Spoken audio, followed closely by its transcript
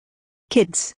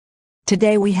Kids,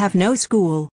 today we have no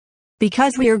school.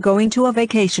 Because we are going to a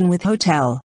vacation with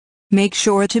hotel. Make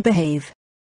sure to behave.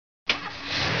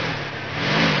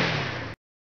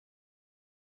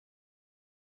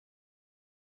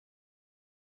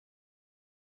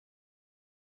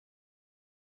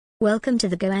 Welcome to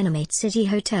the Go Animate City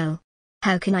Hotel.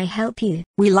 How can I help you?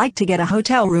 We like to get a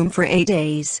hotel room for 8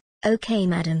 days. Okay,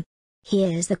 madam.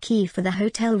 Here's the key for the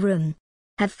hotel room.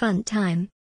 Have fun time.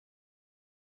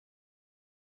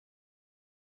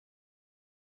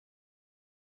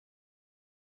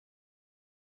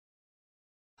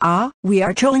 We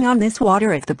are chilling on this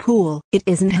water at the pool. It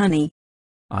isn't honey.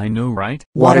 I know, right?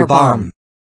 Water bomb.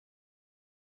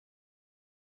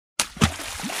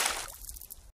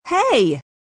 Hey!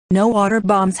 No water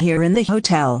bombs here in the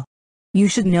hotel. You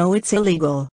should know it's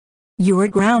illegal. You are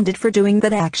grounded for doing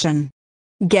that action.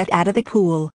 Get out of the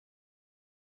pool.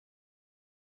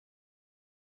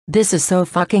 This is so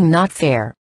fucking not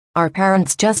fair. Our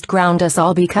parents just ground us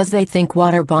all because they think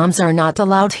water bombs are not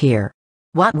allowed here.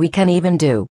 What we can even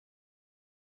do?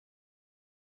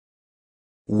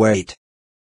 Wait.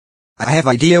 I have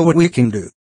idea what we can do.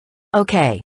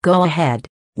 Okay, go ahead.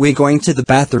 We're going to the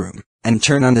bathroom, and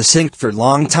turn on the sink for a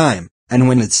long time, and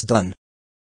when it's done,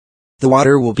 the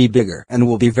water will be bigger and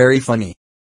will be very funny.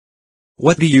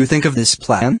 What do you think of this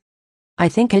plan? I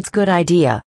think it's good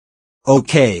idea.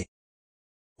 Okay.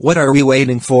 What are we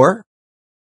waiting for?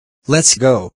 Let's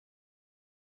go.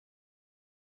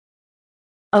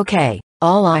 Okay,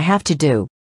 all I have to do.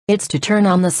 It's to turn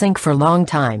on the sink for long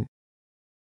time.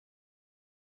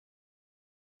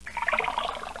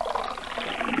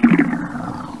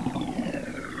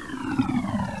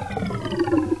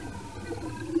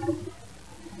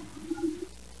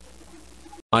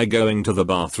 I going to the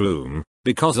bathroom,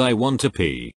 because I want to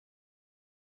pee.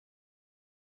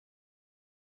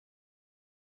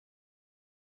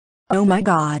 Oh my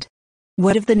God.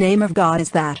 What if the name of God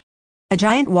is that? A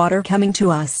giant water coming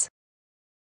to us.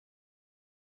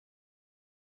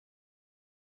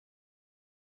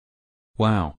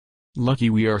 Wow. Lucky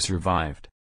we are survived.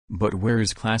 But where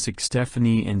is classic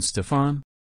Stephanie and Stephane?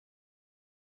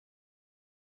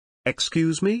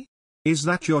 Excuse me? Is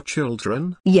that your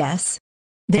children? Yes.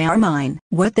 They are mine.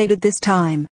 What they did this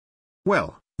time?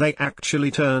 Well, they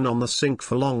actually turn on the sink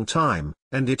for long time,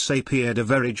 and it's appeared a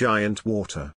very giant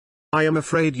water. I am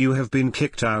afraid you have been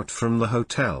kicked out from the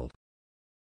hotel.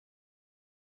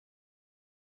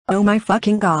 Oh my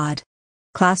fucking God.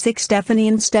 Classic Stephanie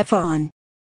and Stephane.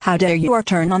 How dare you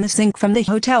turn on the sink from the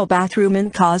hotel bathroom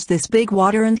and cause this big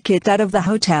water and kicked out of the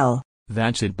hotel.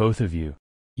 That's it, both of you.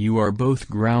 You are both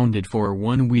grounded for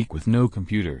 1 week with no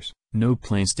computers, no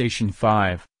PlayStation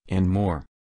 5, and more.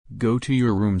 Go to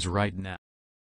your rooms right now.